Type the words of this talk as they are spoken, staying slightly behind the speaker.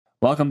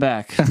Welcome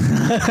back.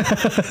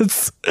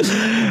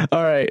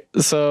 All right.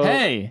 So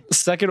Hey.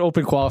 second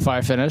open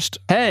qualifier finished.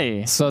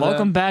 Hey. So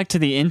welcome back to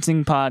the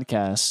Inting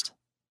podcast,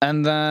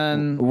 And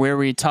then where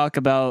we talk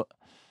about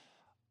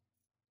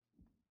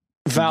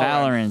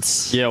Valorant.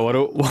 Valorant.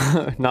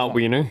 Yeah, not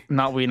Wiener.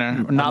 Not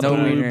Wiener. Not No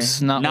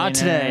boobs. Wiener. Not Wiener.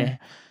 Today.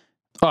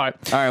 All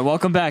right. All right.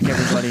 Welcome back,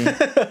 everybody.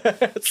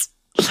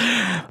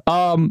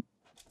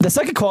 The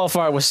second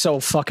qualifier was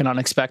so fucking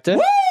unexpected.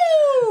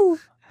 Woo!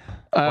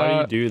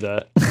 Why do you do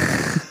that?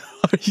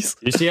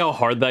 You see how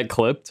hard that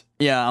clipped?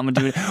 Yeah, I'm gonna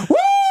do it.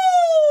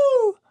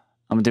 Woo!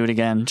 I'm gonna do it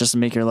again, just to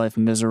make your life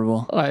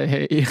miserable. I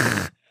hate you.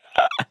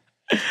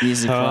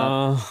 Easy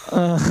clap.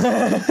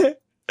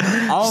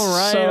 All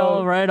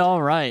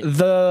right.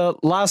 The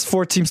last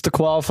 4 teams to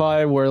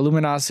qualify were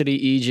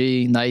Luminosity,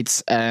 EG,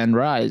 Knights, and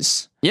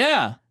Rise.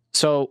 Yeah.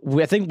 So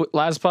I think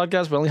last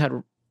podcast we only had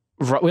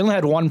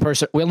one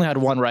person. We only had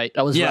one right.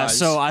 That was Rise.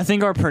 So I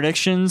think our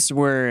predictions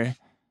were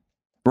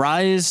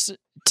Rise,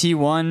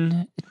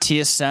 T1,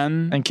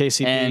 TSM, and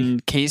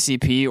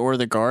KCP, or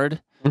the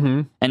guard,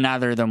 and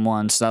neither of them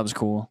won. So that was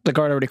cool. The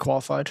guard already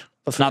qualified.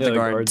 Not the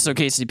guard. So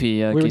KCP.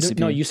 Yeah, KCP.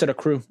 No, you said a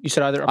crew. You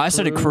said either. I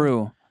said a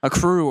crew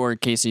or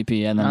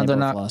KCP, and then they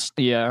both lost.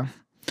 Yeah.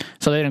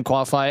 So they didn't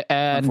qualify.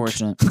 And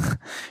unfortunate.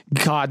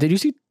 God, did you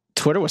see?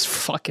 Twitter was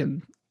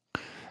fucking.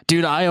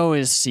 Dude, I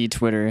always see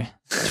Twitter.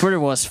 Twitter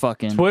was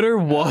fucking. Twitter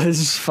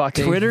was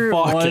fucking.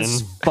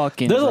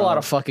 There's a lot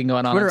of fucking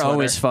going on. Twitter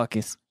always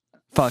fucketh.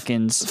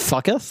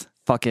 Fucketh.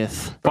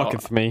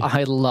 Fucketh me.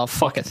 I love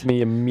fucketh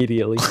me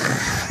immediately.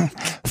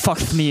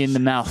 Fucked me in the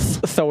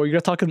mouth. So were you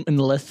gonna talk in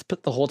lisp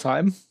the whole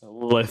time?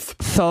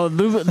 Lisp. So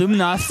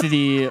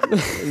Luminosity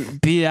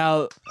beat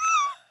out.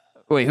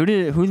 Wait, who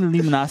did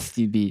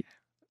Luminosity beat?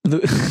 I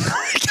can't even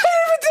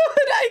do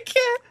it. I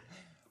can't.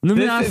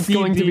 Luminosity This is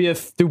going to be a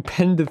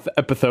stupendous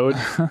episode.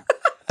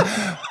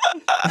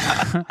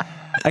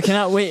 I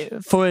cannot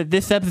wait for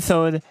this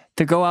episode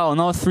to go out on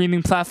all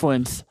streaming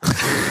platforms.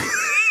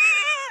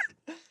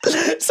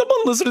 Someone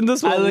listening to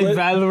this. I like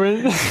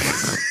Valorant.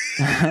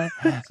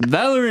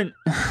 Valorant.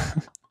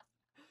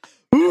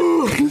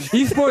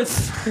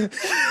 Esports.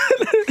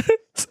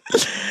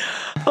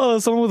 Oh,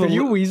 someone with Are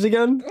you wheeze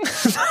again?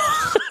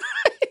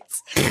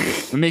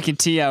 We're making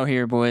tea out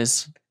here,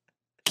 boys.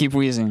 Keep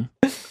wheezing.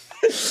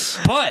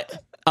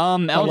 But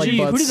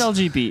LG, who did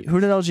LG beat?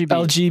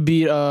 LG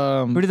beat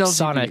who did LG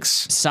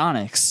Sonics. Beat?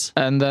 Sonics.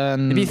 And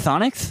then They beat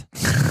Sonics?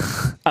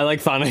 I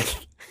like Sonic.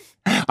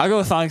 I go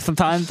with Sonics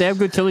sometimes. They have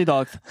good chili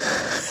dogs.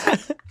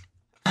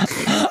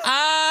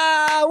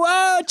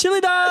 Whoa,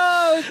 chili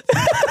dog!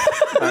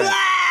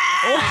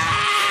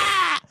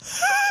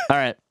 All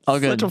right, all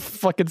good. Such a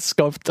fucking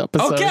scoped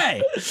episode.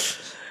 Okay.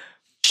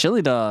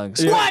 Chili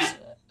dogs. Yeah. What?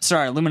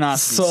 Sorry,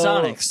 Luminosity.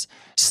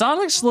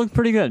 Sonics looked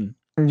pretty good.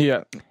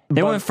 Yeah.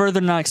 They went further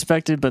than I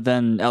expected, but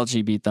then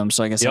LG beat them,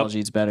 so I guess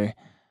LG's better.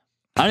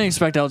 I didn't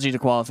expect LG to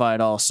qualify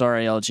at all.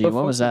 Sorry, LG.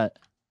 What was that?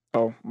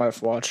 Oh, my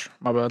watch.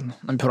 My bad.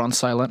 Let me put on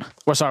silent.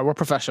 We're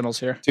professionals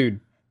here. Dude,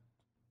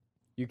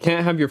 you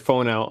can't have your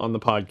phone out on the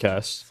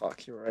podcast.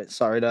 Fuck, you're right.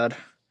 Sorry, Dad.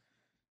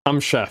 I'm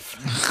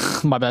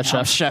chef. My bad, chef.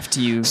 I'm chef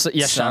to you.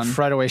 Yes, son. chef.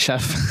 Right away,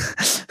 chef.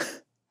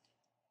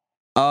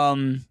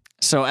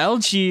 So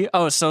LG.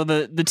 Oh, so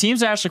the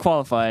teams actually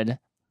qualified.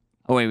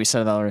 Oh wait, we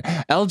said that already.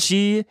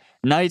 LG,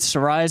 Knights,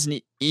 Rise, and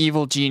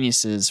Evil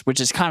Geniuses, which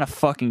is kind of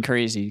fucking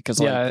crazy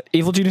because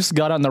Evil Geniuses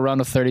got on the round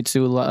of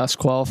 32 last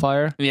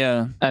qualifier.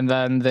 Yeah, and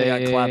then they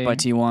got clapped by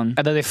T1,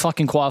 and then they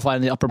fucking qualified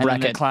in the upper bracket.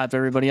 And they clapped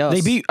everybody else.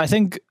 They beat. I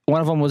think one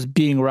of them was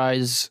beating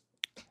Rise.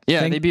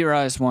 Yeah, they beat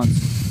Rise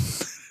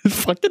once.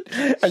 Fucking,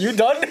 are you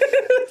done?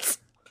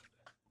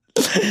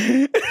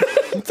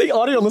 The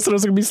audio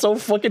listeners are gonna be so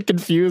fucking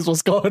confused.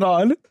 What's going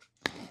on?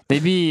 They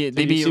beat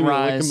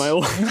Rise.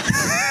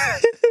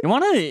 You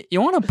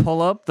wanna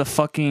pull up the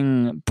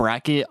fucking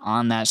bracket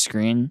on that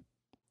screen?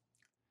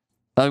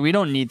 Like, we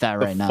don't need that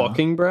right now.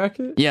 Fucking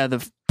bracket? Yeah,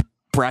 the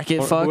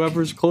bracket. Fuck.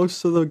 Whoever's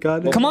close to the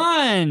goddamn. Come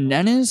on,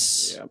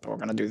 Dennis. Yeah, we're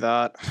gonna do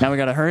that. Now we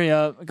gotta hurry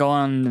up. Go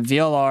on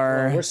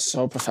VLR. Oh, we're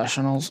so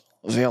professionals.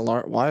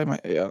 VLR. Why am I?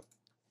 Yeah.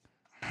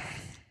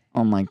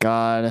 Oh my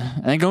god.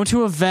 And then go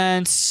to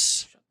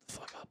events. Shut the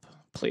fuck up,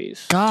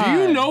 please. God. Do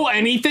you know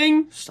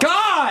anything?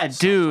 God,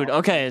 dude.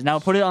 Okay, now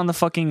put it on the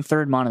fucking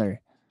third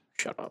monitor.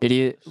 Shut up.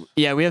 Idiot.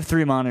 Yeah, we have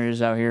 3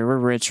 monitors out here. We're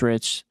rich.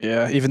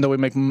 Yeah, even though we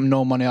make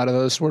no money out of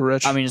this, we're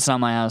rich. I mean, it's not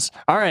my house.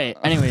 All right.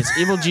 Anyways,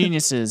 Evil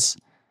Geniuses.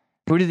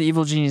 Who did the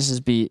Evil Geniuses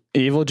beat?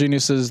 Evil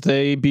Geniuses,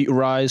 they beat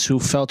Rise, who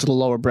fell to the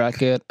lower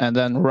bracket, and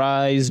then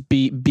Rise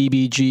beat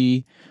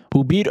BBG,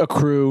 who beat a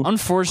crew.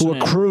 Unfortunate.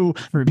 Who a crew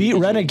beat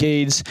BBG.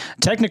 Renegades.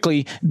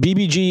 Technically,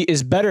 BBG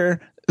is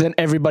better than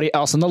everybody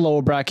else in the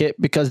lower bracket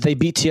because they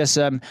beat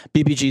TSM.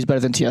 BBG is better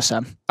than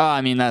TSM.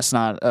 I mean, that's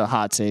not a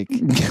hot take.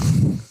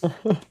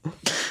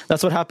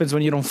 That's what happens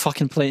when you don't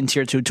fucking play in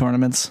tier 2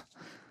 tournaments.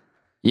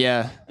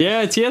 Yeah.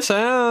 Yeah,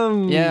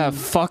 TSM. Yeah,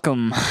 fuck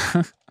them.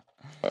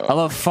 I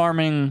love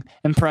farming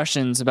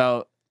impressions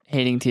about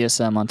hating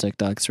TSM on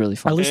TikTok. It's really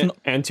fun. At least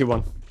And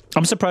T1.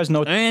 I'm surprised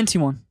no. And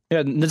T1.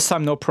 Yeah, this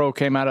time no pro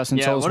came at us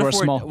until we're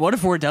small. What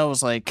if Wardell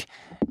was like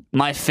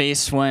my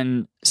face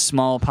when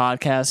small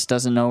podcast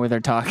doesn't know where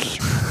they're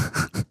talking?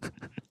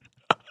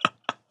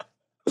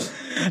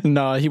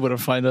 No, he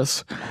wouldn't find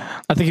us.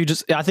 I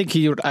think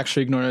he would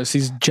actually ignore us.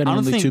 He's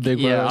genuinely too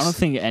big for us. I don't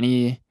think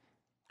any.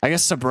 I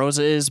guess Sabrosa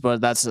is, but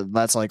that's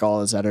like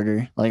all his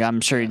editor. Like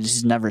I'm sure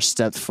he's never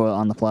stepped foot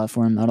on the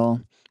platform at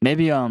all.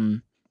 Maybe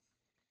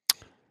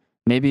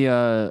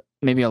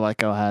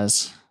Aleko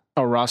has.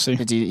 Oh, Rossi.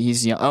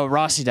 He's young. Oh,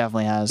 Rossi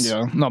definitely has.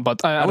 Yeah. No,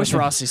 but I wish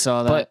Rossi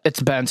saw that. But it's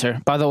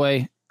banter. By the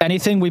way,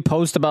 anything we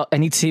post about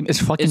any team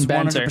is fucking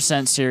banter. It's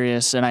 100%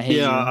 serious, and I hate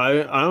you.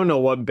 Yeah, I don't know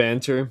what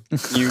banter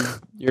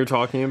you're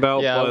talking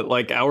about, but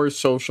like our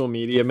social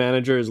media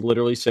manager is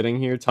literally sitting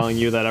here telling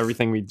you that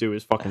everything we do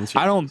is fucking serious.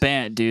 I don't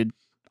bant, dude.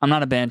 I'm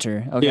not a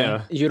banter. Okay.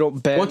 Yeah. You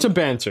don't ban. What's a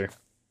banter?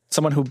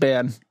 Someone who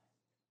ban.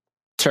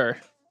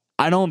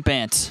 I don't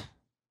bant.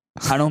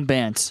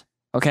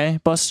 Okay,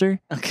 Buster?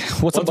 Okay.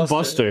 What's a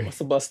buster?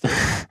 What's a buster?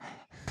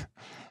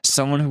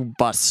 Someone who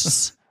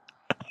busts.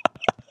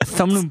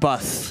 Someone who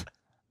busts.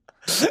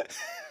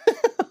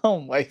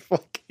 Oh my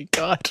fucking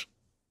god.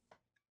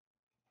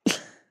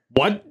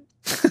 What?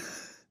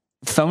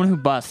 Someone who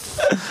busts.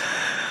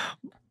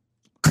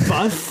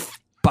 Buff?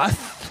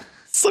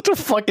 Such a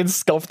fucking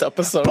scuffed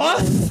episode.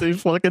 Buff? Holy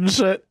fucking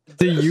shit.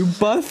 Do you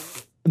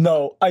buff?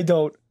 No, I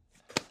don't.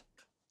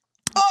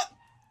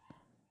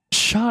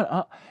 Shut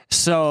up.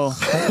 So,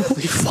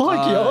 holy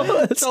fuck,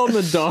 yo. Tell him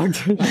the dog.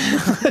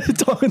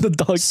 Tell him the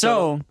dog.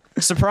 So,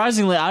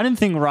 surprisingly, I didn't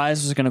think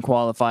Rise was going to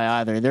qualify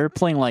either. They were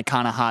playing like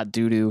kind of hot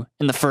doo-doo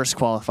in the first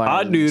qualifier.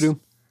 Hot doo-doo.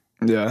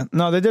 Yeah.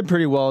 No, they did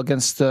pretty well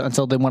against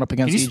until they went up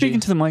against Can you EG. speak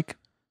into the mic?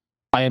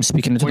 I am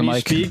speaking into the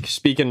mic. When you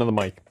speak into the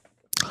mic.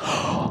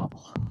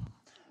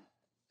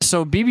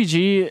 So,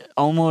 BBG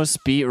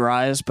almost beat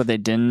Rise, but they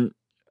didn't.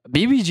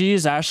 BBG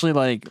is actually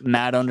like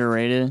mad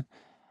underrated.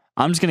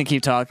 I'm just going to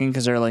keep talking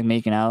because they're like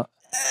making out.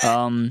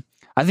 I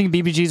think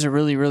BBG is a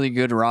really, really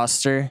good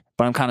roster,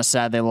 but I'm kind of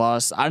sad they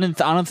lost. I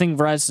don't think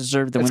Rise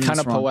deserved the win. It's kind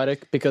of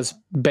poetic because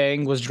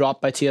Bang was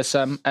dropped by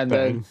TSM, and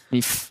then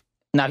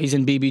now he's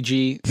in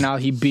BBG. Now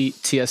he beat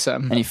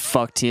TSM, and he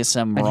fucked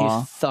TSM raw.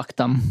 And he fucked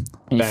them.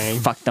 And Bang. he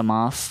fucked them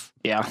off.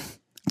 Yeah.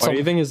 Why do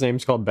you think his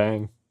name's called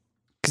Bang?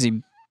 Because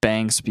he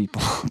bangs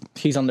people.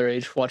 He's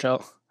underage. Watch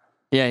out.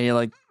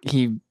 Yeah,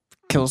 he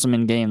kills them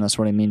in game. That's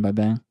what I mean by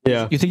bang.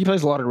 Yeah. You think he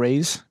plays a lot of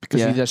Rays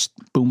because he just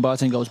boom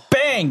bots and goes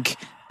bang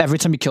every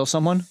time he kills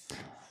someone?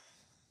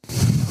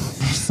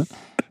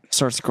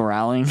 Starts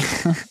growling.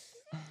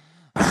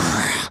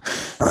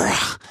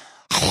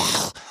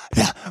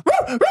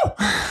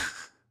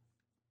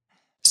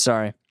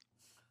 Sorry.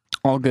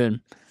 All good.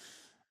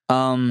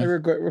 I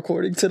regret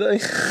recording today.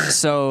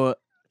 So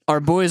our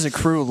boys at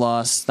Crew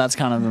lost. That's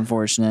kind of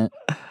unfortunate.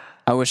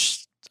 I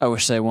wish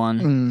they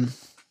won.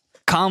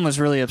 Calm was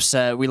really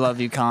upset. We love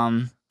you,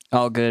 Calm.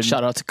 All good.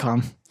 Shout out to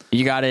Calm.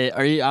 You got it.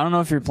 I don't know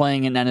if you're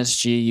playing in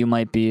NSG. You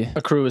might be.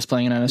 A Crew is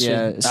playing in NSG.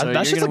 Yeah, so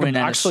that shit's like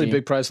actually NSG. a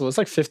big prize. It's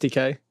like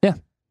 50K. Yeah,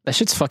 that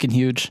shit's fucking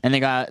huge. And they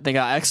got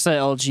Exa,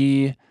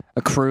 LG,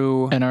 a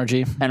Crew,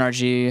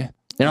 NRG.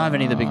 They don't have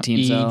any of the big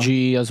teams.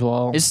 EG as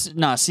well.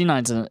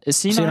 C9's in it. Is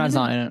C9? C9's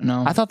not in it.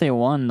 No, I thought they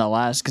won the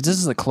last because this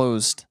is a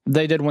closed.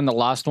 They did win the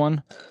last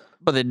one,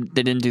 but they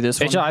didn't do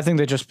this one. I think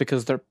they just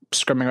because they're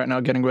scrimming right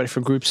now, getting ready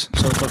for groups,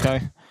 so it's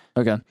okay.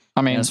 Okay,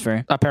 I mean, that's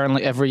fair.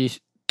 Apparently, every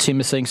team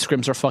is saying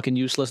scrims are fucking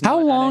useless. How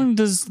long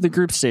does the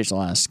group stage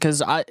last?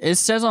 Because it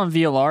says on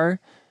VLR,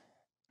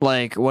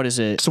 like, what is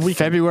it? So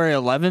February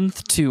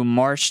 11th to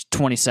March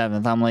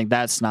 27th. I'm like,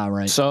 that's not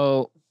right.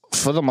 So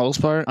for the most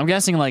part, I'm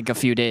guessing like a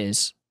few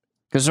days.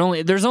 Because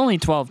there's only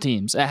 12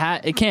 teams.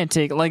 It can't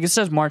take, like, it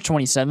says March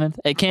 27th.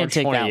 It can't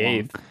take that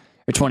long.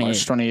 Or 28th.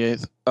 March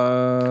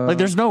 28th. Like,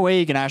 there's no way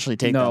you can actually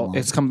take that long. No,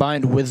 it's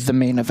combined with the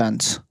main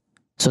event.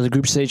 So the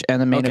group stage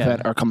and the main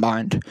event are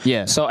combined.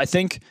 Yeah. So I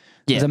think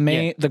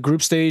the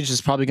group stage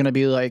is probably going to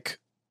be like,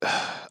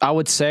 I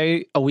would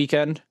say a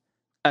weekend,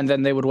 and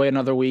then they would wait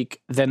another week.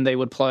 Then they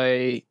would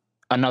play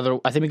another.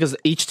 I think because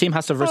each team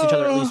has to verse each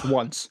other at least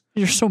once.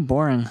 You're so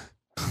boring.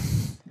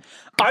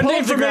 I'm the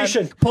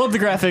information. Pull up the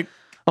graphic.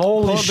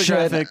 Holy shit!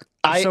 Graphic.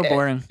 So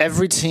boring.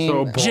 Every team.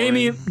 So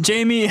boring.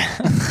 Jamie.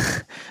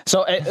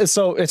 So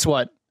it's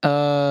what? 16,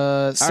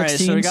 all right.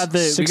 So we got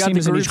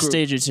the group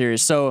stages here.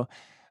 So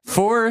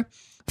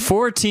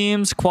four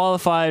teams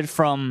qualified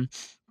from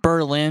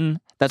Berlin.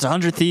 That's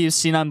 100 Thieves,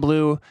 C9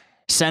 Blue,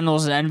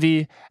 Sentinels, and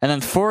Envy. And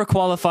then 4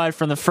 qualified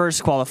from the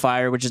first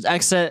qualifier, which is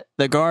Exit,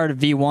 The Guard,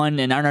 V1,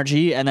 and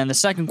NRG. And then the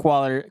second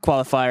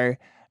qualifier,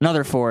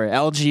 another 4,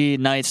 LG,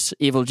 Knights,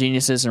 Evil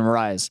Geniuses, and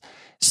Rise.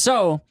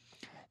 So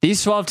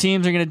these 12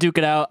 teams are going to duke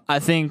it out. I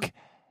think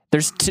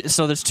there's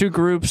 2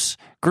 groups.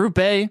 Group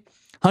A,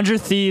 100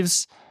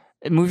 Thieves,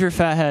 move your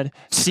fat head,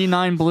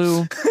 C9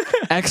 Blue,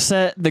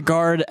 Exet, The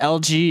Guard,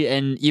 LG,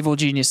 and Evil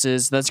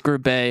Geniuses. That's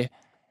Group A.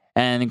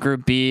 And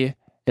Group B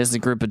is the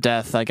Group of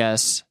Death, I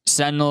guess.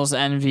 Sentinels,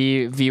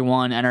 Envy,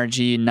 V1,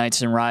 NRG,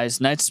 Knights, and Rise.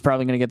 Knights is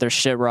probably going to get their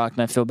shit rocked,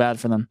 and I feel bad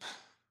for them.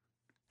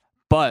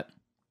 But,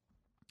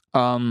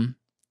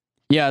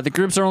 Yeah, the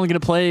groups are only going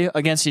to play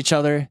against each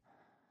other.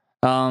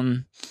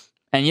 And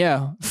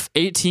yeah,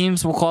 8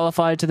 teams will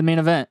qualify to the main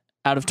event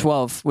out of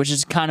 12, which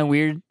is kind of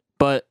weird,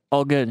 but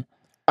all good.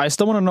 I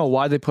still want to know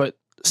why they put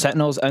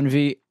Sentinels,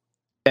 NV,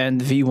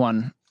 and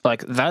V1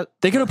 like that.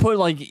 They could have put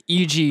like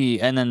EG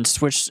and then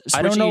switch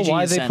I don't know EG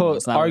why they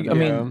Sentinels. put. I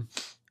mean,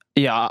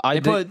 yeah,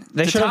 they put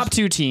the top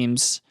 2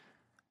 teams,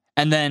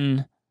 and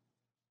then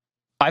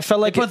I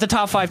felt like they put the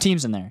top 5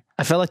 teams in there.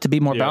 I felt like to be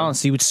more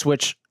balanced, you would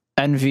switch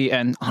NV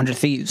and 100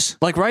 Thieves.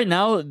 Like right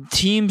now,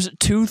 teams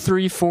 2,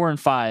 3, 4, and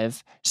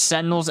 5,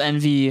 Sentinels,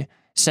 NV.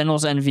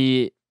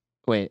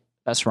 Wait,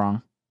 that's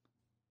wrong.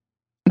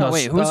 No,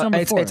 wait, who's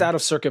number 4? It's out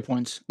of circuit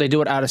points. They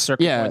do it out of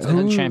circuit points and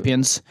then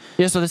champions.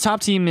 Yeah, so the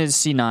top team is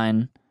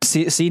C9.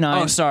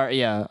 C9. Oh, sorry,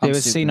 yeah. It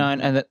was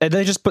C9, and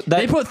they just put that.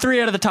 They put 3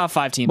 out of the top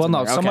 5 teams. Well,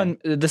 no, someone.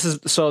 Okay.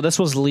 This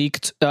was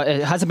leaked.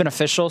 It hasn't been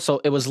official, so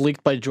it was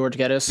leaked by George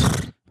Geddes,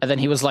 and then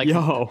he was like,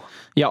 "Yo,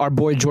 yeah, our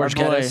boy George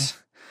Geddes,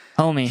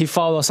 homie, he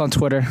followed us on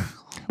Twitter.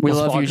 We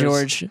love you,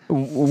 George.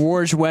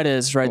 George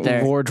Weddes, right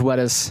there. George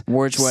Weddes.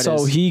 George Weddes.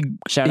 So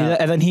shout out.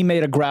 And then he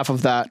made a graph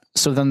of that.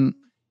 So then.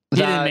 He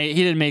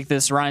didn't make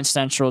this. Ryan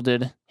Central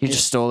did. He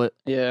just stole it.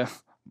 Yeah.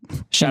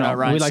 Shout out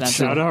Ryan Central.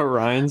 Shout out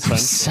Ryan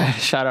Central.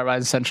 Shout out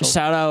Ryan Central.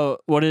 Shout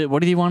out. What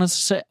did he want us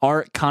to say?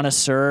 Art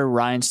connoisseur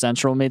Ryan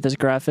Central made this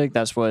graphic.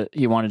 That's what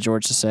he wanted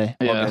George to say.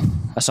 Yeah.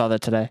 I saw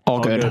that today.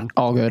 All good. No worries.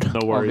 All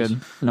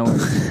good. No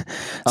worries.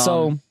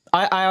 So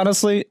I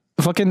honestly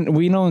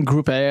we know in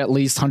Group A at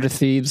least 100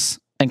 Thieves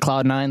and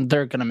Cloud9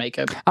 they're gonna make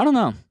it. I don't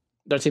know.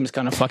 Their team is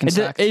kind of fucking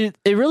stacked. It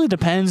really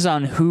depends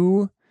on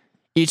who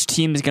each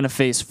team is going to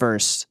face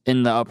first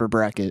in the upper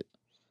bracket.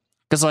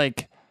 Because,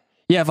 like,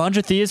 yeah, if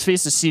 100 Thieves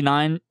faces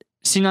C9,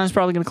 C9 is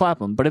probably going to clap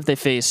them. But if they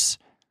face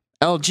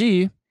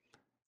LG,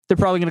 they're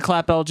probably going to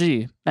clap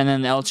LG. And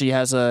then LG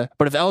has a...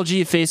 But if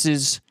LG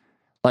faces,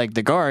 like,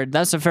 the guard,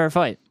 that's a fair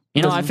fight.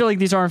 You know, I feel like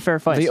these aren't fair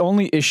fights. The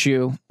only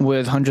issue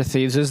with 100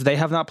 Thieves is they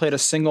have not played a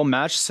single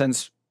match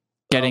since...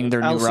 Getting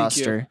their new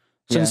roster.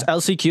 Since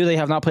LCQ, they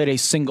have not played a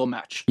single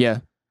match. Yeah.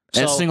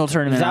 So a single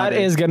tournament. That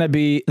is going to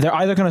be... They're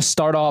either going to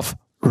start off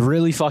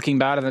really fucking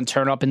bad and then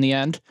turn up in the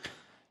end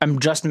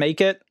and just make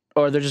it,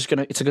 or it's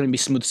gonna be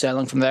smooth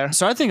sailing from there.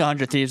 So I think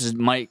 100 Thieves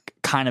might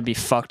kind of be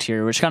fucked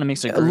here, which kind of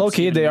makes it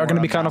low-key they are gonna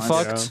be kind of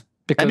fucked.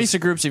 That makes the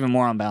groups even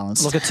more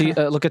unbalanced. Look at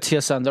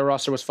TSM. Their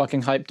roster was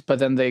fucking hyped, but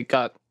then they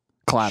got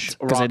clapped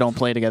because they don't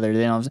play together.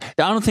 I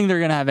don't think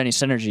they're gonna have any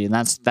synergy, and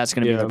that's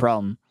gonna be the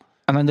problem.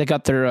 And then they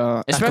got their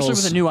especially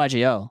Eccles. With the new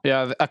IGL.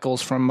 Yeah, the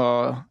Eccles from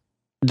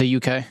the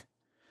UK.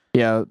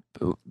 Yeah,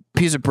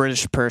 he's a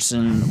British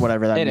person,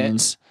 whatever that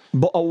means.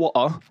 But they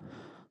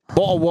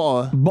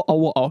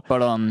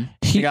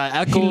got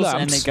Eccles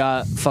and they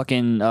got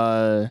fucking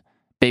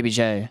Baby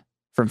J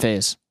from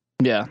FaZe.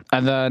 Yeah,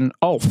 and then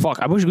we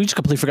just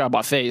completely forgot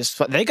about FaZe,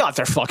 but they got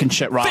their fucking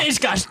shit rocked. FaZe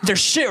got their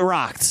shit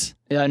rocked.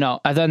 Yeah, I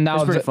know. And then now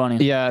it's pretty funny.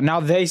 Yeah, now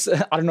I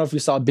don't know if you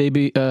saw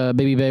Baby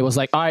Bay was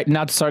like, all right,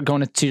 now to start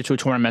going to tier 2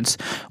 tournaments,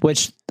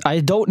 which I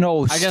don't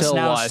know. I guess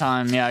now it's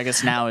time. Yeah, I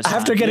guess now is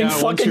after time. Getting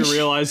fucking once you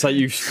realize that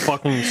you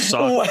fucking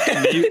suck.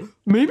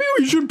 maybe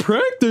we should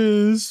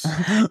practice.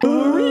 I've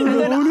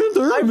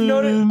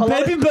noticed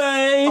Baby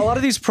Bay. A lot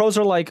of these pros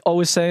are like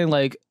always saying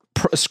like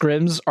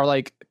scrims are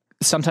like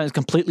sometimes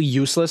completely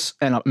useless,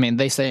 and I mean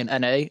they say in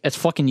NA it's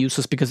fucking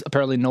useless because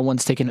apparently no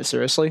one's taking it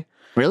seriously.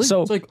 Really?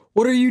 So it's like,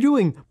 what are you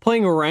doing?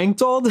 Playing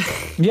ranked all day?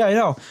 Yeah, I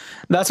know.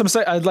 That's what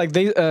I'm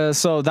saying.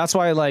 So that's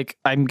why, like,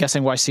 I'm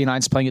guessing why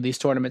C9's playing in these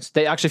tournaments.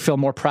 They actually feel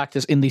more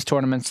practice in these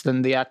tournaments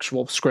than the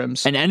actual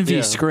scrims. And NV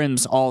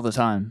scrims all the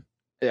time.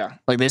 Yeah,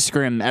 like they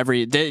scrim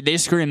they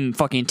scrim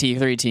fucking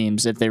T3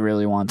 teams if they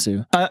really want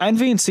to. NV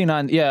and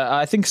C9, yeah,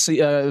 I think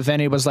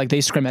Vanny was like they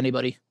scrim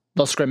anybody.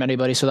 They'll scrim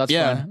anybody, so that's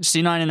fine.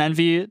 C9 and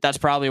NV. That's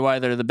probably why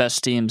they're the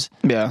best teams.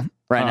 Yeah,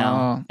 right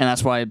now, and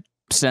that's why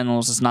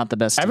Sentinels is not the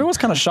best team. Everyone's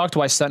kind of shocked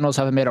why Sentinels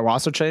haven't made a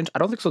roster change. I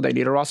don't think so. They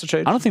need a roster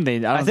change. I think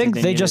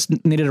they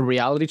just needed a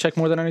reality check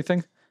more than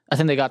anything. I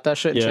think they got that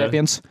shit in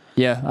Champions.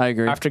 Yeah, I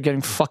agree. After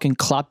getting fucking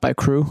clapped by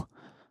Crew,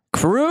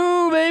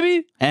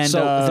 baby. And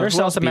so they're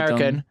South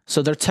American,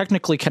 so they're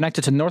technically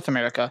connected to North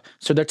America.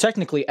 So they're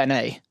technically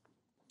NA.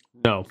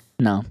 No.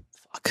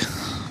 Fuck.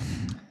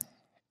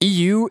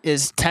 EU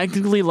is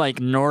technically like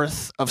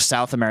north of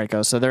South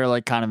America, so they're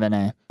like kind of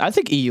NA. I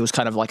think EU is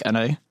kind of like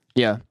NA.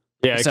 Yeah.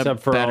 Yeah, except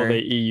for all the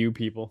EU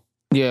people.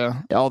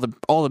 Yeah. All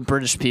the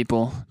British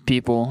people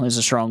is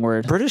a strong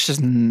word. British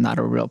is not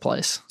a real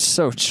place.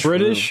 So true.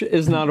 British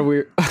is not a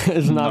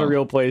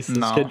real place.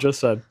 This kid just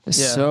said. Yeah,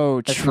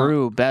 so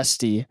true,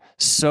 bestie.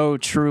 So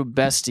true,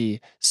 bestie.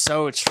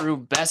 So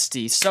true,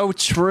 bestie. So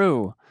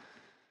true.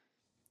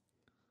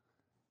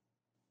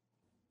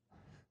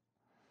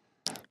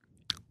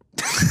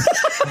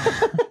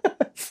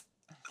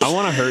 I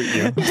want to hurt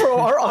you. Bro,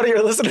 our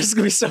audio listeners are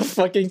going to be so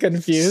fucking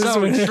confused. So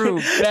true,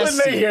 bestie. When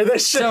they hear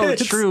this shit.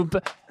 So true.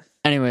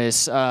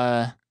 Anyways,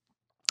 all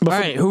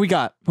right, who we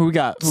got? Who we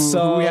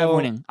have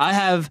winning? I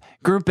have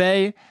Group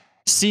A,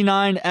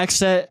 C9,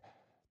 Exit,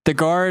 The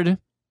Guard,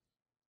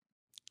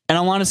 and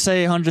I want to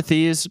say 100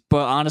 Thieves,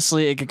 but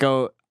honestly, it could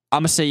go I'm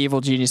gonna say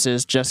Evil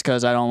Geniuses just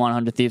because I don't want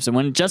 100 Thieves to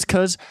win. Just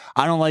because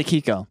I don't like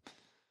Hiko.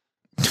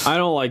 I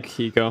don't like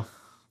Hiko.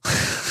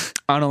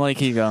 I don't like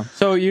Hiko.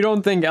 So you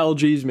don't think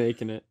LG's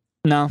making it?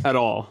 No. At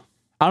all?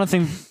 I don't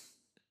think...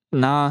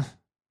 Nah.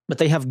 But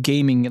they have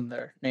gaming in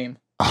their name.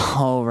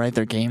 Oh, right.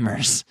 They're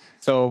gamers.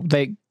 So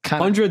they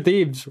kind of... 100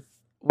 Thieves.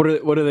 What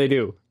do they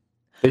do?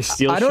 They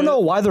steal I don't know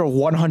why there are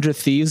 100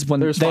 Thieves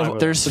when there's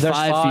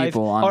five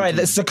people on all right,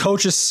 the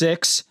coach is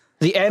 6.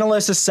 The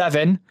analyst is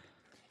 7.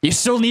 You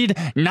still need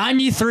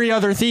 93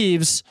 other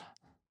thieves.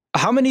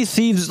 How many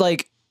thieves,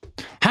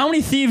 How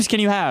many thieves can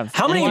you have?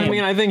 How many? I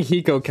mean, I think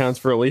Hiko counts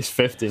for at least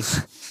 50.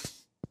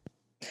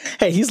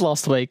 Hey, he's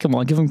lost weight. Come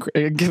on, give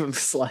him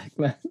slack,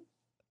 man.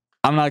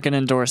 I'm not going to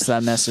endorse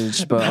that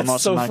message, but I'm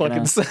also not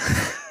going to.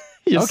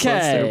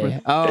 Okay.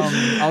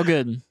 All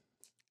good.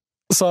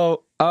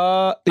 So,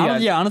 I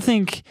don't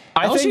think.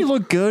 I think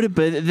look good,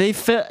 but it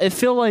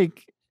felt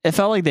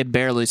like they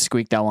barely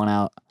squeaked that one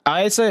out.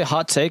 I'd say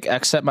hot take,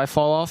 except might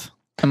fall off,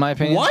 in my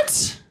opinion.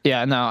 What?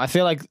 Yeah, no, I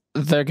feel like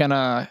they're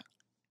gonna.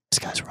 This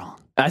guy's wrong.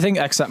 I think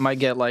except might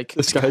get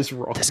This guy's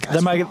wrong.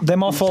 They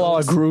might fall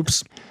out of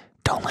groups.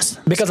 Don't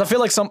listen. Because I feel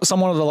like some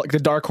of the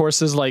dark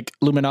horses like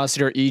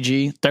Luminosity or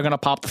EG, they're gonna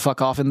pop the fuck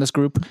off in this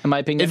group, in my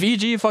opinion. If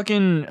EG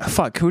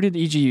who did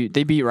EG?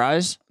 They beat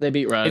Rise? They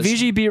beat Rise.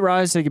 If EG beat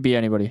Rise, they could beat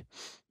anybody.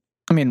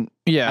 I mean,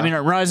 yeah. I mean,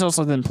 Rise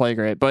also didn't play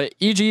great, but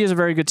EG is a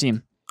very good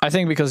team. I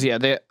think because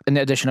they in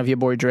the addition of your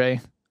boy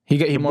Dre,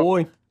 your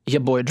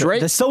boy Dre.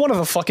 That's still one of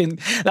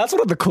the that's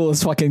one of the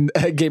coolest fucking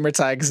gamer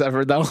tags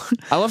ever, though.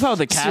 I love how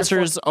the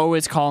casters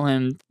always call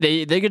him.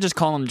 They could just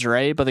call him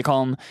Dre, but they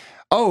call him,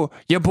 oh,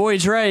 your boy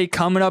Dre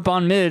coming up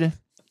on mid.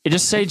 You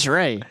just say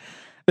Dre.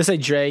 They say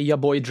Dre, your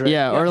boy Dre.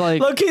 Yeah, or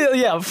like, look,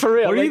 yeah, for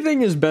real. What do you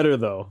think is better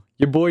though,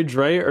 your boy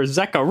Dre or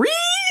Zachary?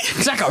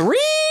 Zachary.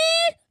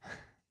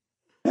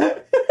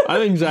 I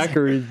think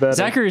Zachary's better.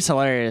 Zachary's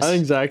hilarious. I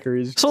think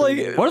Zachary's. So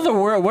like, what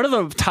are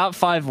the top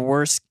 5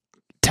 worst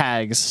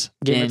tags?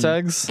 Gamer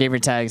tags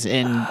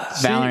in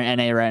Valorant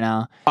NA right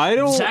now.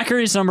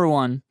 Zachary's number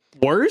 1.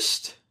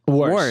 Worst.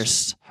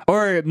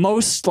 Or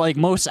most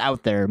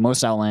out there,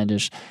 most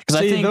outlandish.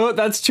 Because I think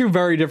that's two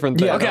very different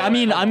things. Yeah, okay, I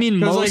mean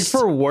most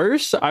for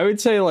worst, I would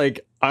say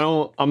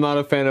I'm not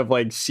a fan of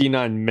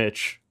C9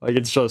 Mitch.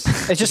 It's just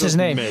his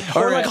name. Mitch.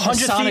 Or 100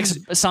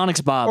 Thieves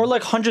Sonic's Bob. Or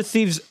 100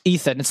 Thieves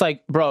Ethan. It's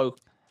like, bro,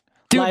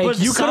 dude, but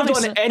you could have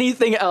done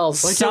anything else.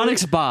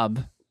 Sonic's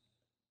Bob.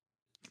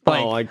 I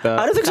don't like that.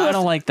 I don't think so. I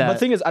don't like that. The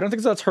thing is, I don't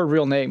think that's her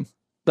real name.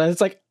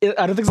 That's I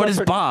don't think so. But it's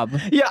Bob.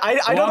 Yeah, I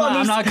don't understand.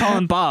 I'm not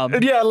calling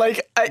Bob. Yeah,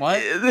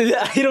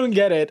 I don't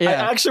get it. Yeah.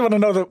 I actually want to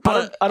know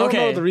I don't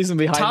know the reason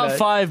behind top that.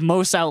 5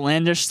 most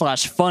outlandish /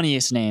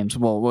 funniest names.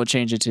 We'll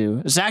change it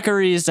to.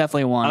 Zachary is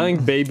definitely one. I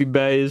think Baby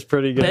Bay is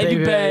pretty good.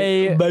 Baby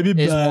Bay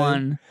is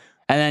one.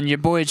 And then your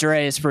boy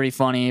Dre is pretty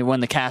funny when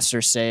the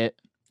casters say it.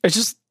 It's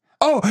just,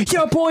 oh,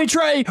 your boy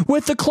Dre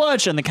with the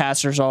clutch, and the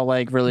casters all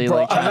really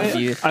I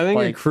think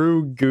a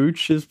crew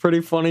Gooch is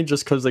pretty funny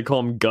just because they call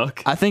him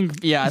Guck. I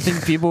think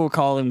people will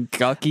call him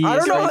Gucky. I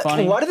don't know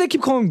funny. Why do they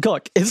keep calling him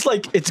Guck?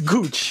 It's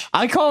Gooch.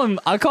 I call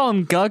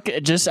him Guck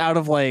just out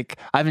of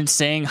I've been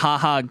saying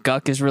haha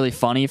Guck is really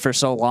funny for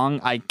so long.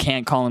 I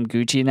can't call him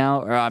Gucci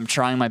now, or I'm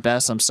trying my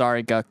best. I'm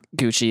sorry,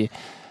 Gucci.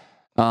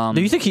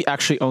 Do you think he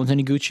actually owns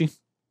any Gucci?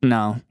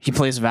 No, he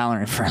plays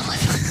Valorant for a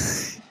living.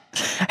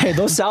 Hey,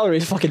 those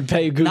salaries fucking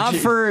pay Gucci.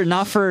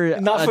 Not for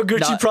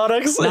Gucci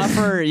products. Not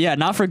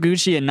for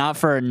Gucci, and not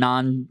for a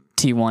non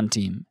T1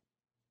 team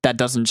that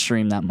doesn't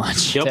stream that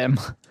much. Yep. Damn.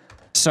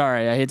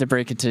 Sorry, I hate to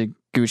break it to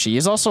Gucci.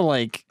 He's also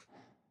he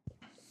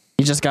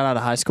just got out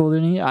of high school,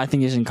 didn't he? I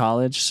think he's in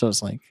college, so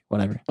it's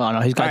whatever. Oh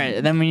no, he's got. All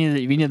right, then we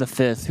need the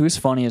 5th. Who's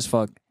funny as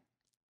fuck?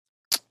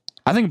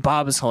 I think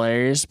Bob is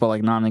hilarious,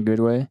 but not in a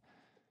good way.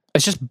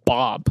 It's just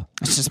Bob.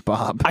 I just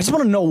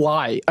want to know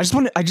why.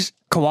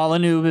 Koala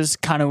Noob is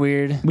kind of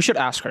weird. We should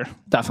ask her,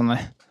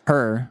 definitely.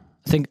 Her.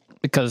 I think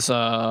because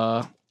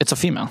it's a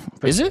female.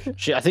 Is it?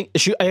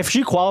 If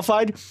she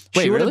qualified,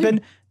 she would have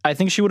been. I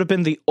think she would have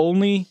been the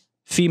only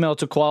female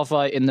to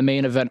qualify in the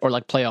main event or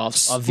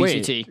playoffs of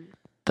VCT. Wait,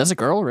 that's a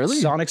girl,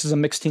 really? Sonics is a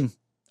mixed team.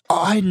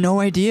 Oh, I had no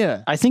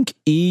idea. I think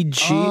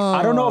EG.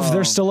 I don't know if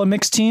they're still a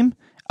mixed team.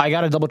 I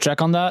gotta double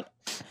check on that.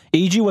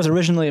 EG was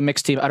originally a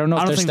mixed team. I don't know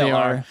if they still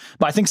are.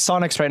 But I think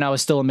Sonics right now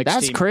is still a mixed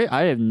team. That's crazy.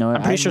 I have no idea.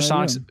 I'm pretty sure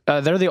Sonics,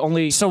 they're the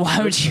only... So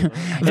why would you...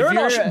 If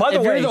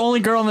you're the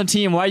only girl on the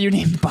team, why are you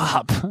named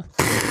Bob?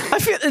 I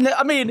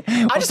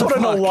just want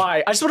to know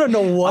why. I just want to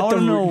know what I want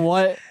to know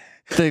what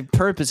the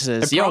purpose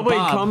is. It probably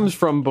comes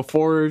from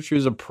before she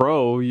was a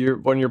pro.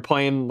 When you're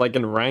playing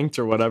in ranked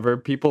or whatever,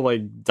 people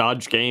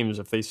dodge games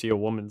if they see a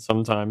woman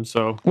sometimes.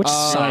 So which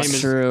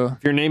is true.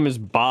 If your name is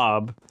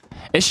Bob...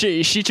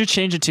 She should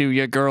change it to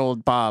your girl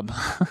Bob.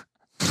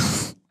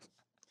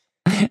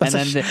 and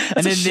then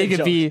they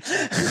could be.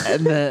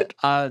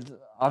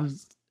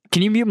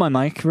 Can you mute my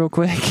mic real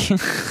quick? I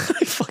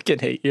fucking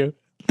hate you.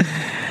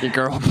 Your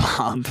girl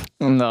Bob.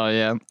 No,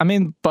 yeah. I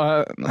mean,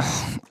 but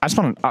I just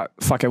want to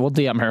fuck it. We'll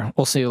DM her.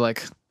 We'll see why.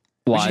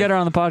 We should get her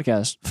on the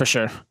podcast for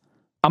sure.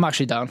 I'm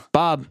actually down.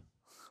 Bob.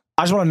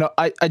 I just want to know.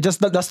 I just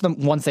that's the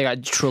one thing I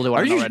truly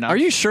want to know right now. Are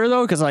you sure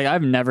though? Because like I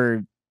had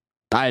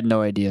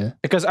no idea.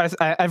 Because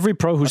every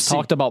pro who's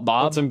talked about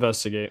Bob, let's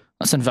investigate.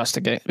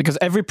 Because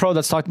every pro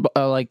that's talked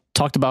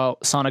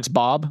about Sonic's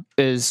Bob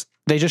is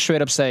they just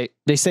straight up say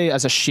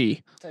as a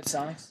she. Type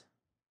Sonics.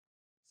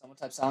 Someone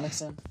type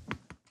Sonics in.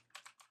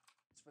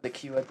 Just with a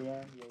Q at the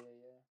end. Yeah.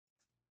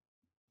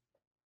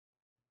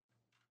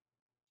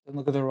 Then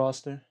look at the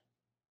roster.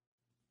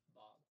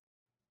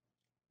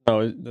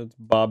 No, that's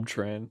Bob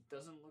Tran.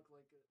 Doesn't look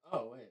like it.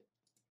 Oh wait.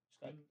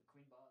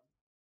 Queen Bob.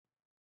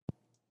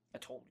 I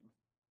told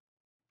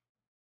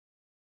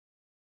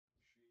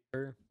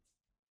you.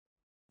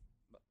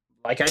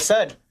 Like I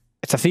said,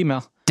 it's a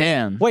female.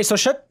 Damn. Wait, so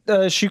she could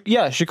have.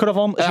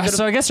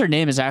 So I guess her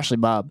name is Ashley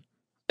Bob.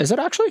 Is it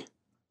actually?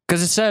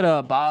 Because it said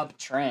Bob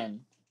Tran.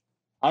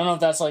 I don't know if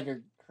that's like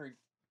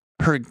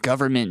her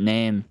government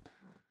name.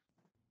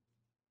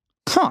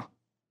 Huh.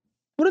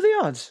 What are the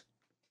odds?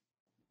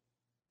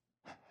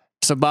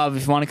 So Bob,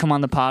 if you want to come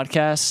on the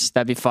podcast,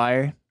 that'd be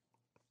fire.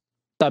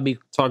 That'd be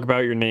talk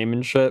about your name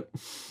and shit.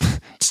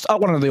 I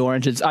want the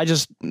oranges. I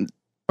just want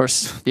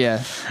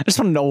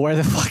to know where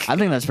the fuck. I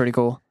think that's pretty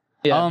cool.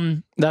 Yeah.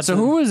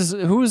 Who was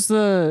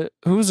the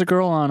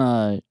girl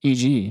on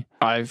EG?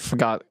 I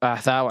forgot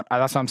that one.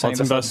 That's what I'm saying.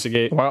 Let's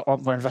investigate.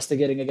 We're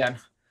investigating again.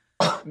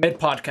 Mid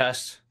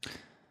podcast.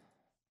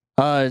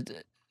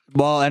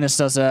 While Ennis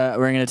does that,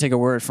 we're gonna take a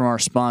word from our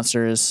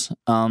sponsors.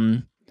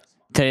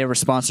 Today we're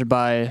sponsored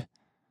by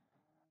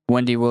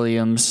Wendy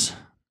Williams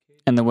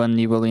and the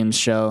Wendy Williams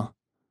Show.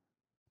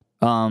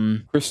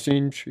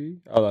 Christine Chi.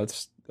 Oh,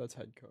 that's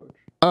head coach.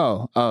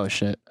 Oh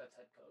shit. That's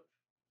head coach.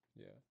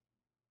 Yeah.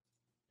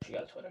 She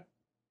got Twitter.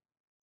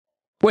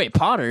 Wait,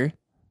 Potter?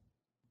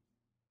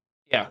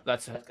 Yeah,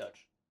 that's the head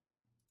coach.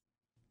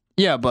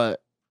 Yeah,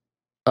 but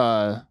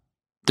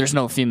there's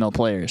no female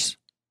players.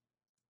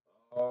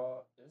 Is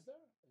there?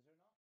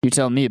 You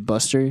tell me,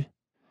 Buster.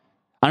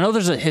 I know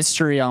there's a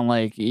history on of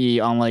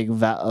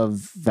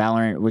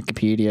Valorant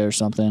Wikipedia or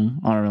something.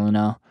 I don't really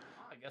know.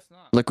 I guess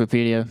not.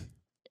 Wikipedia.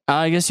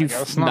 I guess you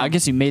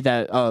made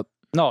that up.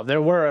 No,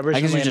 there were originally.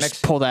 I guess you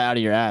just pulled that out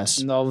of your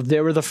ass. No,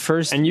 they were the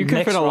first. And you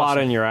can fit a lot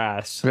in your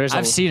ass.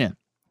 I've seen it.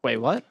 Wait,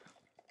 what?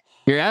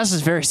 Your ass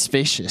is very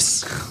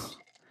spacious.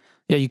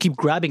 Yeah, you keep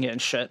grabbing it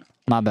and shit.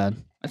 My bad.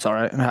 It's all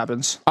right. It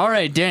happens. All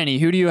right, Danny,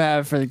 who do you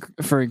have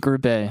for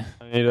Group A?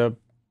 I need to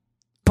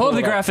pull up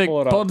the graphic.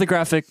 Pull up the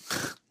graphic.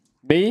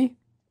 Me?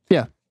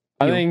 Yeah.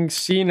 I think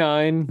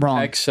C9. Wrong.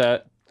 X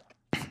set.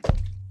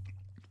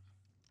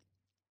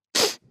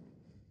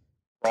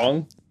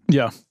 Wrong?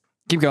 Yeah.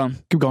 Keep going.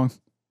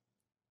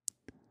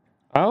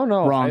 I don't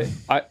know. Wrong.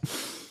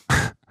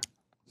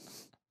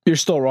 You're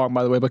still wrong,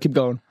 by the way, but keep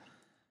going.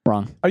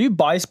 Wrong. Are you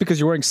biased because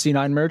you're wearing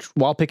C9 merch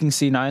while picking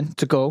C9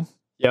 to go?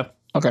 Yeah.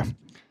 Okay.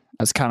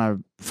 That's kind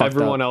of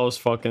everyone else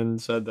fucking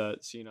said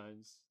that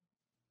C9's.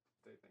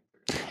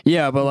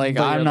 Yeah, but like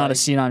I'm not a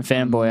C9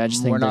 fanboy. I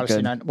just think we're not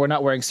good. C9. We're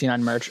not wearing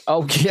C9 merch.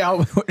 Oh yeah.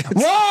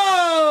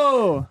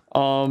 Whoa!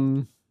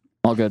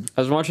 All good.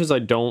 As much as I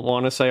don't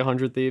want to say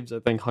 100 Thieves, I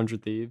think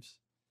 100 Thieves.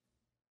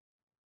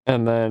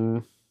 And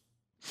then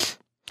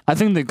I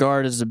think the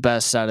guard is the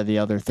best out of the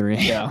other three.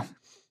 Yeah.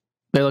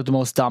 They look the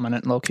most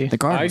dominant, low-key. The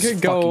guard I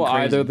could go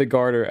either the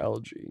guard or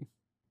LG.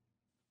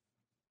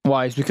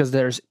 Why? It's because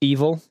there's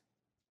evil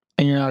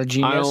and you're not a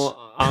genius?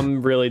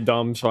 I'm really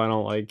dumb, so I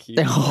don't like you.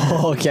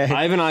 Oh, okay.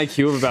 I have an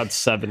IQ of about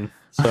 7,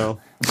 so.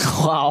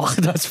 Wow,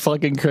 that's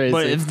fucking crazy.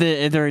 But if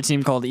they're a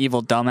team called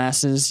Evil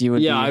Dumbasses, you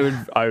would I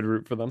would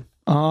root for them.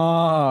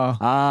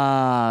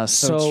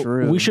 So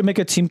true. We should make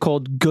a team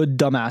called Good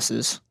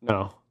Dumbasses.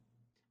 No.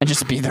 And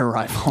just be their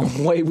rival.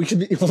 Wait, we should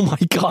be. Oh my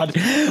god!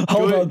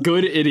 Hold on.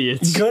 Good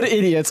idiots. Good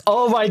idiots.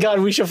 Oh my god,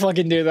 we should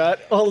fucking do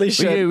that. Holy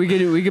shit!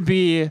 We could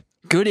be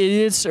good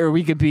idiots, or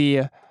we could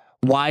be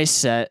wise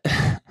set,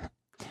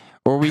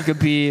 or we could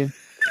be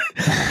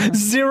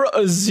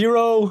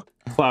zero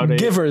Cloud 8.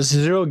 givers.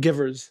 Zero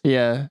givers.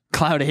 Yeah,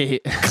 Cloud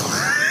 8.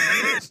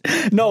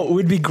 No, it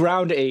would be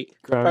Ground 8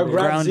 or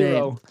Ground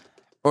 0. 8.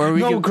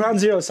 Or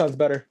Ground 0 sounds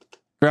better.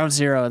 Ground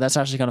 0. That's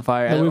actually kind of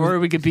fire. Or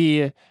we could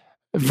be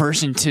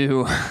version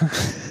 2.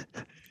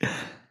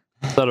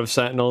 Instead of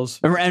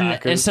Sentinels.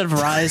 Instead of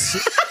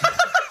Rise.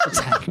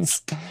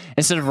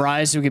 Instead of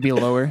Rise, we could be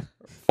lower.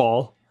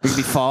 Fall. We could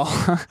be Fall.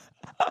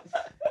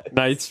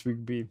 Nights, we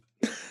could be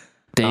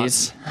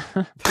Days.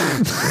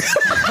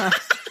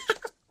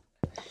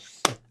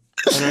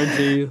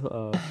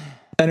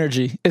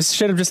 Energy. It's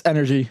straight up just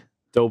energy.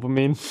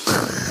 Dopamine.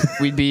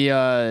 We'd be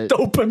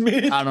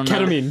dopamine. I don't know.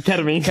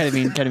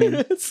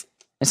 Ketamine.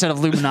 Instead of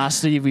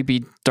Luminosity, we'd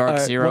be Dark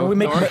Zero.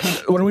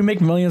 When we make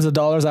millions of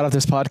dollars out of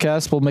this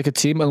podcast, we'll make a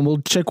team and we'll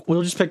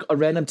just pick a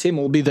random team.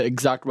 We'll be the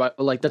exact right,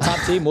 like the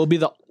top team. We'll be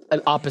the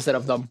opposite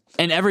of them.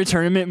 In every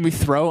tournament we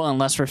throw,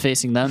 unless we're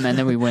facing them, and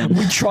then we win.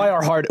 We try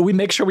our hard. We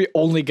make sure we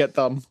only get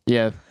them.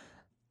 Yeah.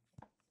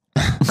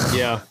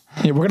 Yeah.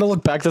 Yeah, we're gonna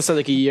look back this in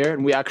like a year,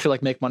 and we actually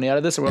like make money out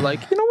of this, and we're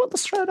like, you know what?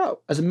 Let's try it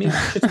out as a meme.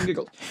 Shits and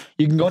giggles.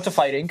 You can go into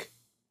fighting,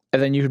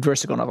 and then you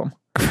verse one of them.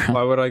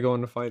 Why would I go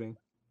into fighting?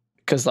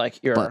 because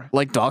like you're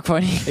like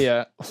dogfighting.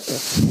 Yeah.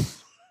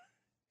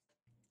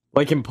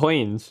 Like in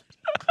planes.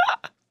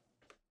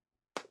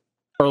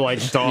 Or like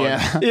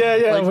dogs.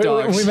 Yeah.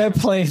 Like we meant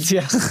planes.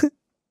 Yeah.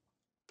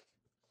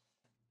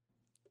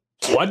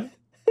 What?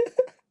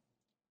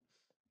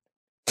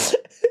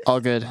 All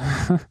good.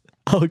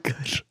 All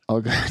good. All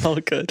good. All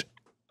good.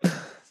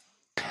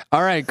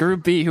 All right,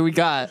 Group B. Who we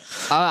got?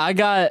 I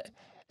got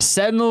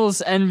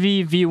Sentinels,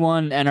 NV,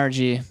 V1,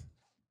 NRG.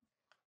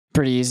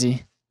 Pretty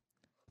easy.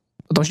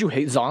 Don't you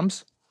hate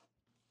Zombs?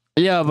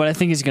 Yeah, but I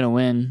think he's gonna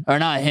win. Or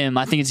not him.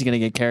 I think he's gonna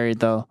get carried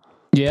though.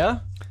 Yeah.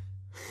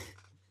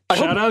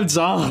 Shout out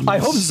Zombs. I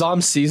hope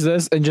Zombs sees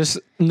this and just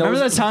knows. Remember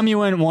that time you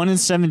went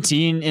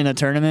 1-17 in a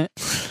tournament?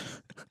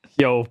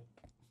 Yo,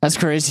 that's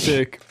crazy.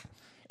 Sick.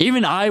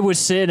 Even I would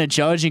sit in a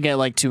judge and get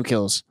like 2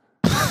 kills.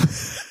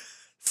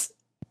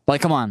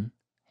 Like, come on.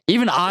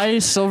 Even I,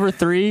 Silver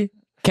 3,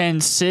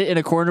 can sit in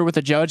a corner with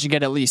a judge and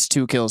get at least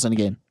 2 kills in a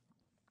game.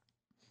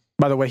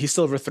 By the way, he's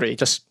Silver 3.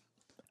 Just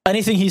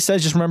anything he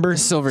says, just remember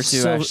Silver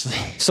 2. Actually,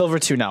 Silver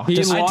 2 now. I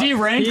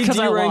deranked because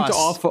I lost.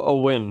 Off a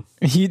win.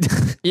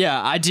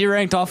 Yeah, I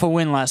deranked off a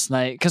win last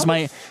night because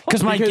my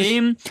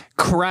game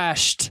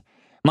crashed.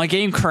 My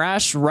game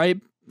crashed right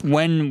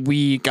when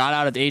we got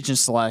out of the agent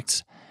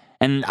select,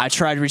 and I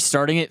tried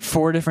restarting it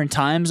 4 different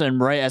times, and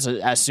right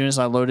as soon as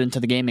I loaded into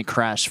the game, it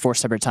crashed 4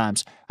 separate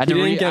times. I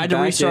had to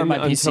restart my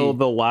PC until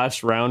the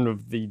last round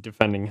of the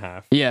defending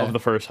half. Of the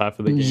first half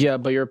of the game. Yeah,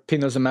 but your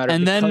opinion doesn't matter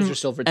and because then, you're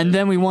Silver 2. And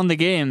then we won the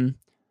game,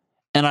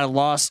 and I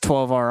lost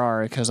 12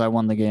 RR because I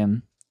won the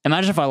game.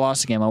 Imagine if I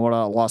lost the game, I would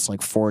have lost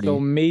like 40. So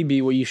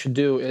maybe what you should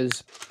do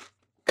is,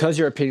 because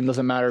your opinion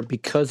doesn't matter,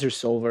 because you're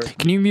Silver.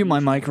 Can you mute my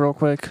mic real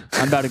quick?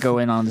 I'm about to go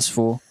in on this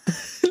fool.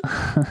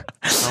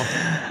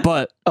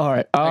 But all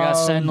right, I got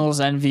Sentinels,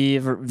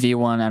 NV,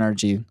 V1,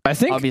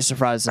 NRG. I'll be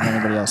surprised if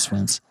anybody else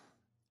wins.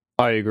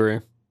 I agree.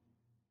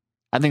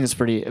 I think it's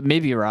pretty.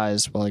 Maybe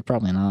Rise, but like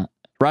probably not.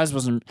 Rise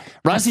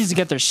needs to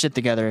get their shit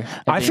together.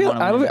 I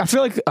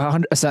feel like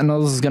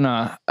Sentinels is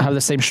gonna have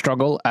the same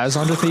struggle as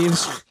 100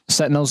 Thieves,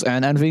 Sentinels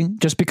and Envy,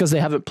 just because they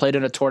haven't played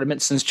in a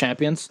tournament since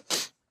Champions,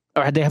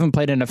 or they haven't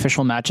played in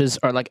official matches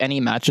or like any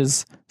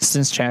matches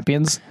since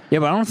Champions. Yeah,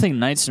 but I don't think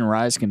Knights and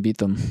Rise can beat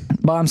them.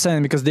 But I'm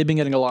saying because they've been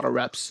getting a lot of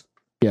reps.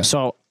 Yeah.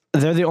 So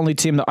they're the only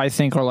team that I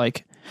think are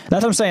like.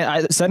 That's what I'm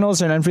saying.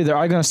 Sentinels and Envy, they're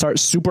either gonna start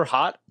super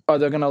hot or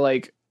they're gonna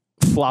like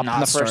flop in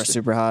the first.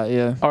 Super hot,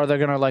 yeah. Or they're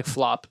gonna like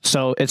flop.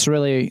 So it's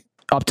really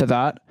up to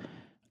that.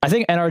 I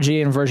think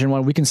NRG in version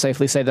 1, we can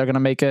safely say they're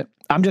gonna make it.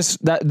 I'm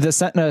just that the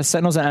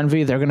Sentinels and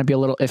Envy, they're gonna be a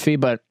little iffy,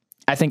 but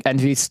I think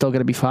Envy's still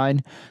gonna be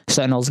fine.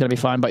 Sentinel's gonna be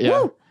fine, but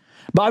yeah. Woo!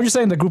 But I'm just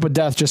saying the group of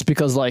death just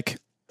because like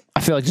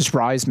I feel like just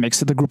Rise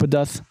makes it the group of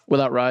death.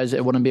 Without Rise,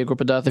 it wouldn't be a group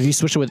of death. If you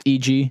switch it with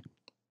EG,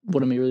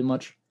 wouldn't be really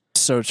much.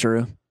 So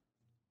true.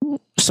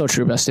 So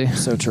true, bestie.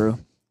 So true.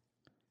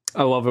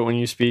 I love it when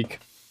you speak.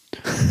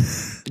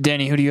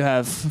 Danny, who do you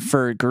have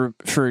for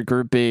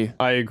group B?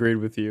 I agreed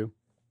with you.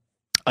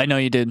 I know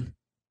you did.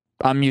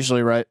 I'm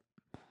usually right.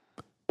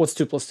 What's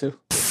 2 plus 2?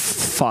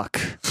 Fuck.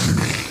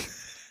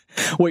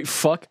 Wait,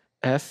 fuck.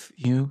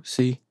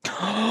 F-U-C.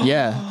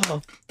 Yeah.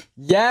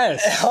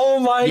 Yes. Oh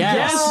my God.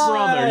 Yes,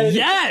 brother.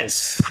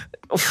 Yes.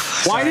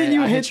 Why didn't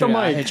you hit the mic?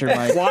 I hit your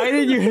mic. Why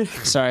did you hit?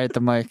 Sorry, I hit the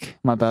mic.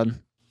 My bad.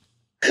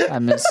 I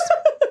missed.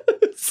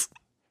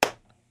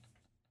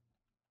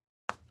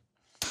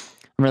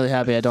 I'm really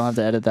happy I don't have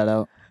to edit that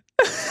out.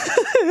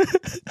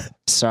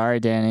 Sorry,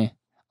 Danny.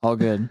 All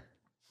good.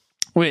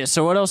 Wait,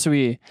 so what else do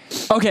we...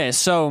 Okay,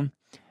 so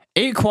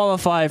 8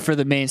 qualify for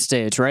the main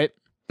stage, right?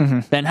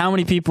 Mm-hmm. Then how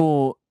many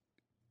people...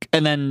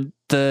 And then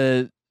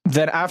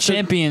after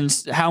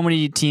champions, how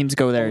many teams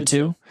go there?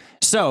 2?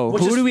 So,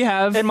 who do we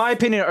have? In my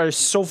opinion, are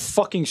so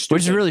fucking stupid.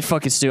 Which is really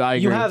fucking stupid. I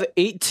agree. You have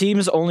 8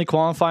 teams only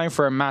qualifying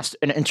for an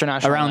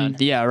international around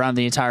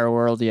the entire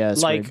world. Yeah,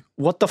 it's like weird.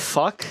 What the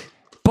fuck?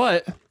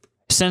 But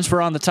since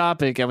we're on the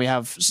topic and we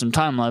have some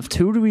time left,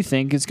 who do we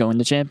think is going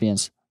to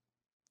champions?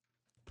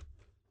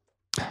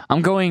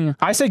 I'm going.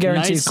 I say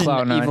guaranteed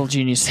Cloud9. Evil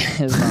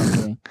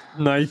Geniuses.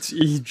 Knights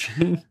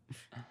EG.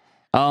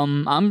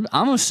 I'm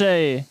gonna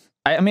say.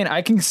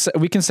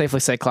 We can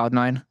safely say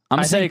Cloud9.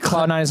 I say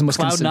Cloud9 is the most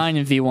Cloud9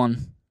 and V1.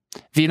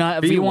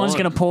 V1's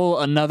gonna pull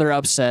another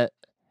upset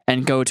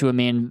and go to a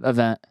main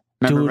event.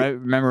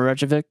 Remember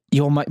Retrovic?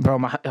 You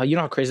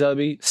know how crazy that would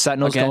be?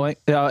 Sentinels going.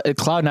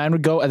 Cloud9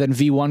 would go, and then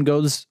V1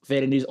 goes.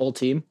 Vanity's old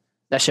team.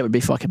 That shit would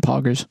be fucking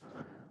poggers.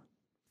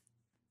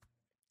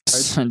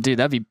 Dude,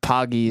 that'd be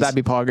poggies. That'd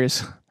be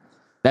poggers.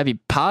 That'd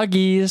be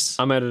poggies.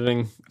 I'm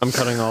editing. I'm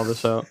cutting all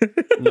this out.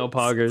 No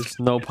poggers.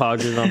 No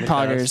poggers on the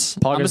poggers.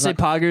 I'm gonna say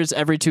poggers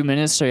every 2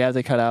 minutes, so you have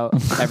to cut out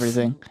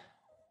everything.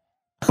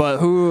 But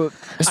who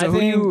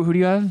do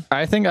you have?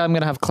 I think I'm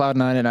gonna have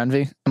Cloud9 and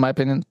Envy, in my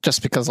opinion,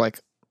 just because like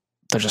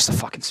they're just a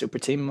fucking super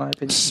team, in my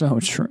opinion. So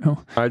true.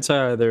 I'd say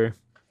either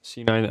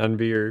C9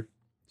 Envy or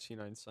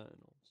C9 Sentinels.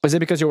 Was it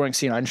because you're wearing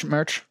C9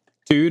 merch?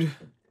 Dude,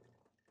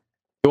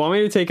 you want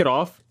me to take it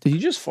off? Did you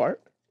just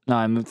fart? No,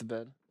 I moved the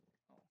bed.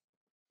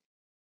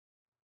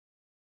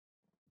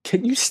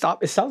 Can you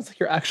stop? It sounds like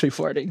you're actually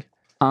farting.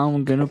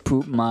 I'm gonna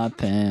poop my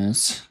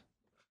pants.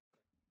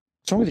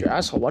 What's wrong with your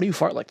asshole? Why do you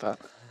fart like that?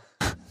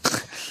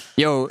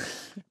 Yo,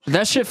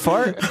 that shit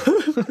fart?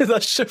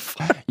 That shit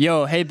fart.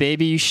 Yo, hey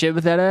baby, you shit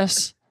with that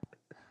ass?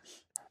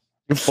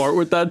 You fart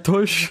with that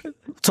tush?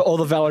 To all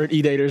the Valorant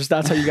eaters,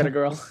 that's how you get a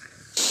girl.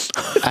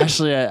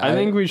 Actually, I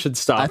think we should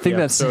stop. I think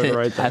that's it.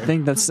 Right there. I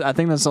think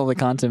that's all the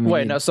content.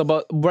 Wait, no. So,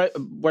 but right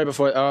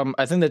before,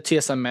 I think the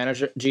TSM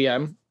manager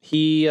GM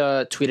he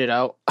tweeted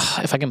out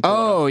if I can.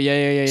 Oh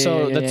yeah.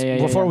 So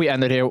before we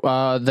ended here,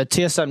 the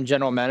TSM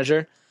general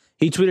manager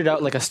he tweeted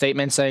out like a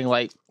statement saying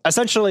like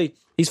essentially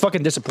he's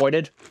fucking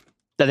disappointed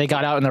that they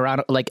got out in the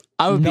round. Like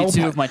I would be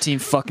too if my team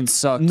fucking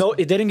sucked. No,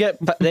 they didn't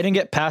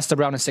get past the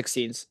round of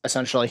 16s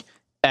essentially,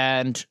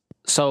 and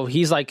so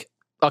he's like,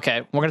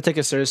 okay, we're gonna take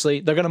it seriously.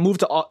 They're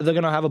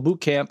gonna have a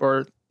boot camp,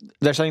 or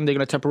they're saying they're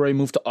gonna temporarily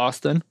move to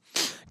Austin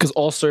because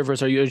all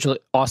servers are usually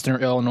Austin or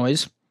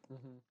Illinois.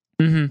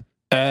 Mm-hmm.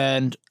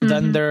 And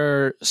then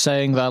they're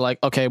saying that like,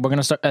 okay, we're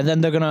gonna start, and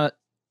then they're gonna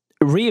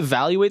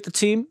reevaluate the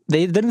team.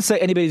 They didn't say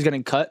anybody's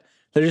getting cut.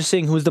 They're just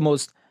saying who's the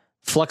most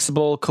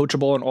flexible,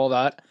 coachable, and all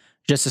that,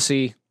 just to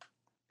see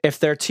if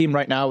their team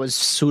right now is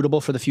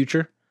suitable for the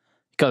future.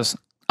 Because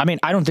I mean,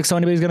 I don't think so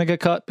anybody's gonna get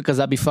cut because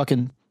that'd be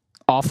fucking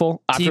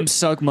awful. Team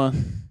Sugma.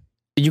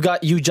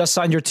 You just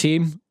signed your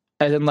team,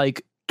 and then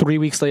like 3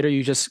 weeks later,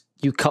 you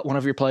cut one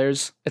of your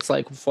players. It's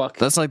like fuck.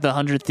 That's like the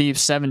 100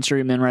 Thieves 7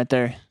 treatment right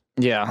there.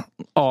 Yeah.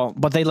 Oh,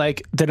 but they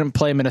like didn't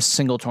play him in a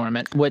single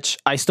tournament, which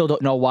I still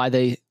don't know why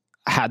they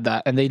had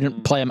that, and they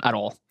didn't play him at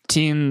all.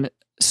 Team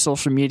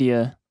social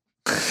media.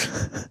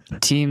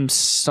 Team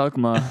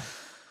Sugma.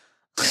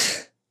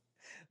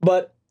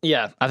 But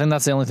yeah, I think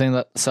that's the only thing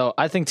that. So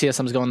I think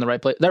TSM's going the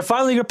right place. They're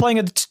finally playing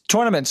at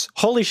tournaments.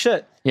 Holy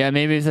shit! Yeah,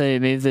 maybe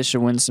they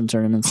should win some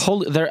tournaments.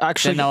 They're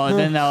actually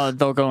then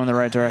they'll go in the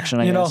right direction.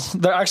 I guess.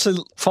 They're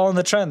actually following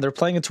the trend. They're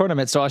playing a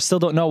tournament. So I still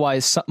don't know why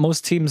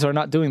most teams are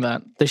not doing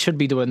that. They should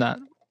be doing that.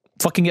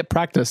 Fucking get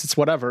practice. It's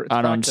whatever. It's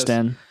I don't practice.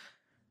 understand.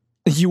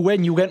 You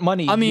win, you get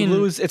money. I mean, you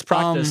lose, it's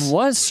practice.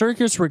 What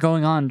circuits were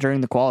going on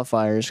during the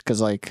qualifiers? Because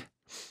like,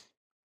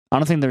 I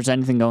don't think there's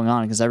anything going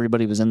on because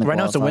everybody was in the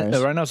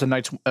qualifiers. Right now it's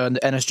the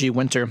NSG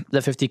winter,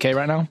 the 50K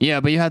right now. Yeah,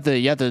 but you had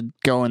to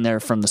go in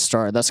there from the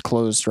start. That's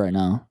closed right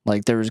now.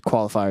 Like there was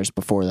qualifiers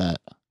before that.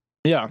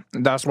 Yeah,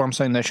 that's what I'm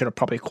saying. They should have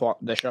probably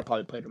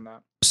played in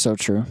that. So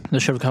true. They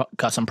should have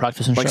got some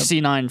practice and like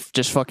shit. C9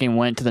 just fucking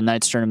went to the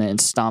Knights tournament and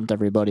stomped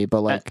everybody.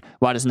 But like,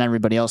 why doesn't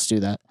everybody else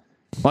do that?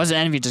 Why doesn't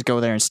Envy just go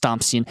there and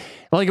stomp C9?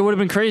 Like, it would have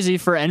been crazy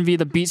for Envy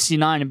to beat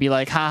C9 and be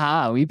like,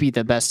 haha, we beat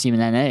the best team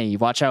in NA.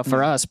 Watch out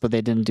for us. But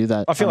they didn't do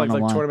that. I feel like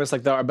tournaments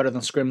like that are better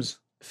than scrims.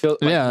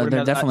 Yeah,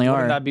 they definitely are.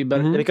 Wouldn't that be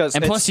better? Because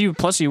and plus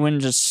you win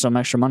just some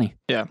extra money.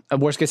 Yeah. A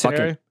worst case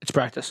scenario, it's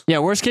practice. Yeah,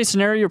 worst case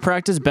scenario,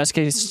 practice. Best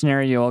case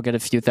scenario, you all get a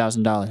few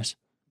 $1,000s.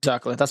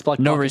 Exactly. That's like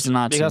no reason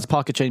not to. That's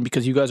pocket change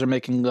because you guys are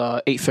making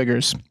 8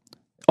 figures.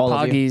 All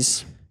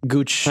Poggies. Of you.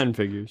 Gooch. 10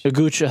 figures.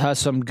 Gooch has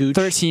some Gooch.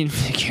 13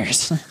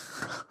 figures.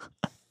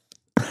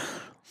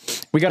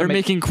 They're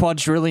making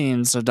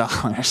quadrillions of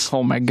dollars.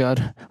 Oh my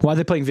god! Why are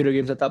they playing video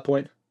games at that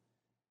point?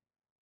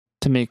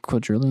 To make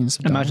quadrillions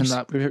of dollars. Imagine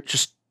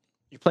that.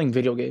 You're playing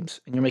video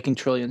games and you're making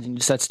trillions and you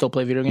decide to still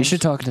play video games. You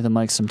should talk to the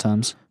mic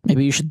sometimes.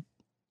 Maybe you should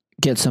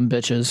get some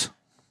bitches.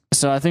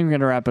 So I think we're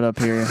gonna wrap it up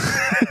here.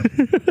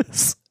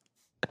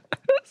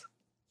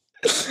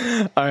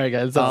 All right,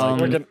 guys.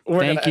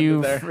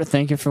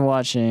 Thank you for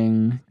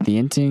watching the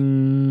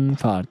Inting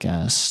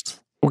podcast.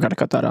 We're gonna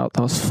cut that out.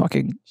 That was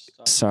fucking.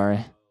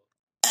 Sorry.